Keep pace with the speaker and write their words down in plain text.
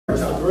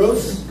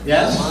Bruce?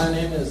 Yes? My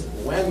name is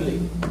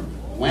Wambly.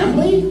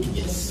 Wambly?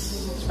 Yes.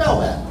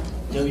 Spell that.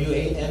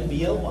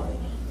 W-A-M-B-L-Y.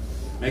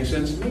 Makes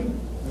sense to me.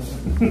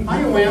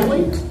 Hi,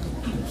 Wambly.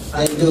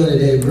 How you doing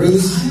today,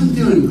 Bruce? I'm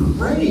doing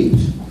great.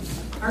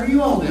 How are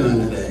you all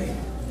doing today?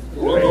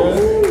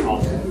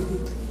 Oh,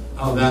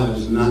 that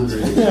was not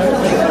great.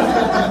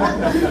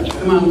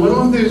 Come on, a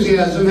little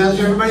enthusiasm. How's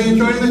everybody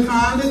enjoying the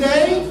con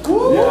today?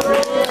 Pretty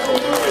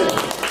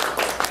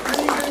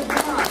good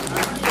con,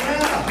 huh?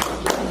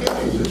 Yeah.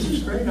 Okay, this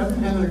is great. I've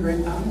been having a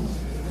great time.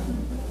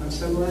 I'm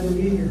so glad to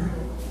be here.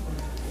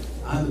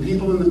 The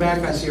people in the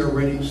back I see are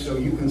ready, so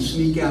you can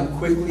sneak out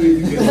quickly if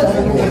you get to the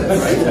door,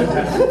 right?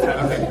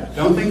 Okay.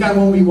 Don't think I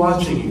won't be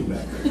watching you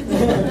back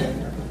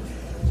there.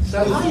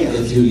 So, hiya.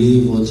 If you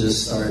leave, we'll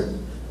just start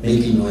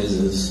making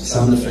noises,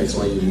 sound effects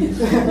while you leave,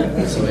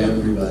 so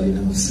everybody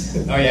knows.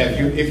 Oh yeah,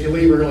 if you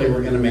leave early,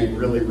 we're going to make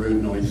really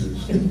rude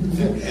noises and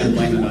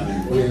blame it on you.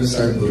 We're going to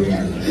start booing.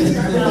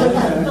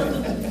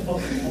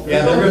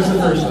 Yeah, there goes the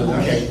first one.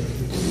 Okay.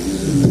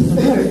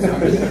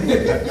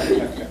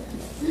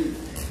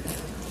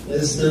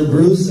 Mr.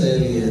 Bruce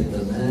Elliott,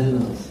 the man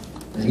of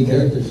many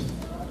characters.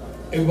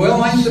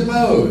 Well, I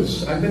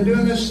suppose. I've been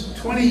doing this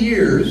 20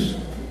 years.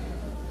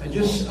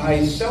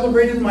 I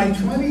celebrated my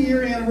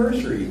 20-year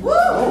anniversary. Woo!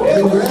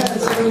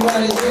 Congrats,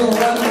 everybody. Do a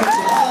round of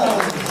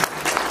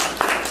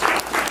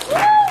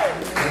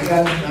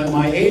applause.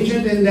 My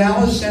agent in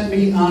Dallas sent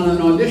me on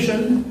an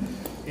audition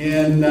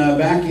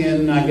back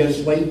in, I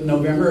guess, late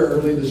November,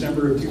 early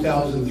December of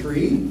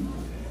 2003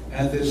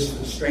 at this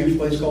strange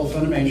place called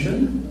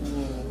Funimation.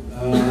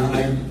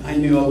 I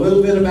knew a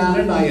little bit about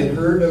it. I had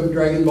heard of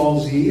Dragon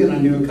Ball Z, and I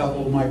knew a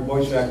couple of my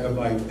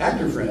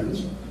actor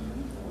friends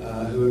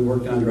who had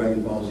worked on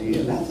Dragon Ball Z,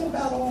 and that's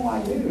about all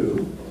I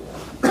knew.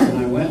 And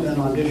I went and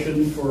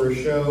auditioned for a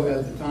show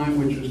at the time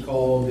which was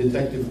called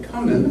Detective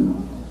Conan,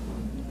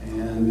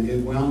 and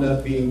it wound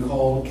up being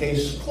called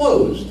Case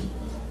Closed.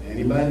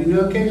 Anybody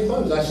know Case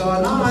Closed? I saw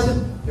a nod.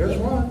 There's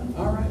one.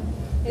 All right.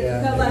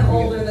 It's because I'm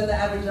older than the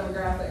average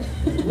demographic.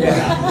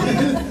 Yeah.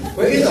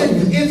 But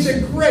it's a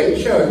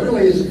great show. It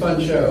really is a fun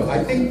show.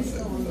 I think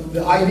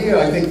the idea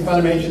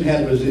Funimation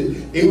had was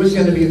it was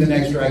going to be the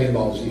next Dragon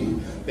Ball Z.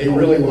 They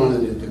really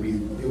wanted it to be.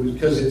 It was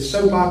because it's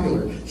so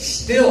popular,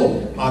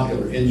 still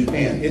popular in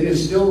Japan. It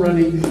is still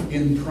running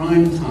in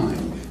prime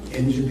time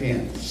in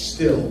Japan,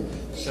 still.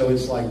 So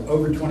it's like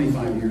over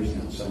 25 years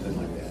now, something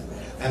like that.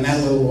 And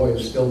that little boy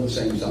is still the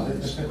same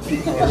size.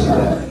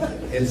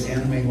 It's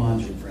anime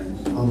logic,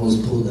 friends.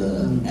 Almost pulled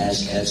the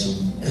Ash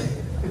Ketchum.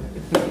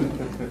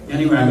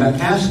 Anyway, I got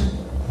cast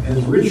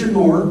as Richard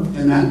Moore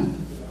in that.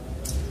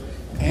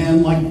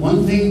 And like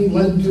one thing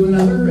led to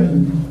another,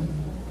 and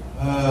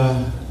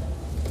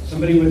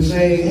somebody would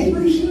say, "Hey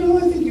Bruce,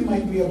 I think you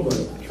might be able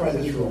to try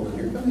this role in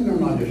here. Come in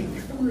on audition.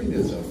 Come read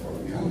this up for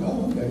me."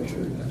 Oh, okay,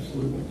 sure,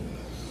 absolutely.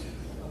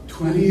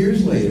 20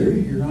 years later,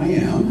 here I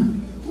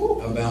am,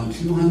 about around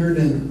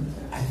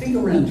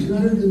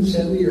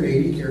 270 or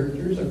 80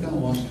 characters. I've kind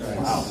of lost track.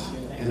 Wow.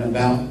 And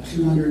about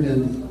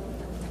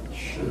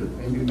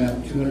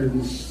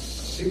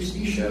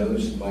 260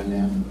 shows by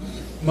now.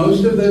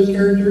 Most of those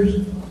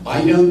characters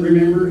I don't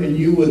remember, and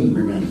you wouldn't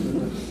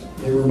remember.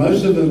 They were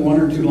most of them one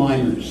or two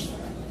liners.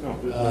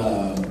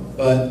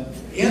 But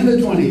in the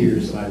 20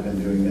 years that I've been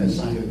doing this,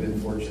 I have been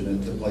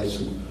fortunate to play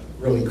some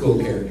really cool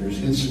characters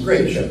in some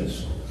great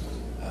shows.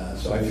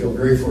 So I feel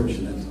very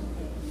fortunate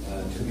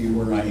to be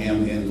where I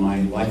am in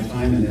my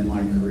lifetime and in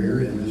my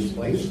career in this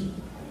place.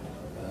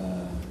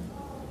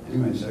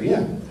 Anyway, so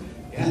yeah,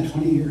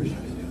 20 years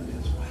I've been doing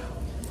this. Wow.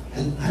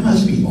 And I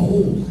must be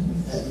old.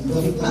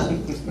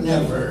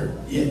 Never.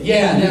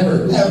 Yeah,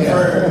 never.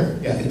 Never.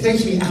 Yeah, it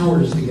takes me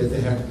hours to get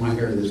my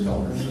hair this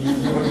color.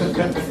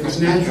 It's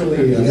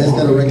naturally. You guys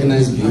got to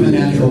recognize beauty. I'm a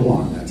natural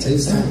blonde. It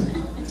takes time.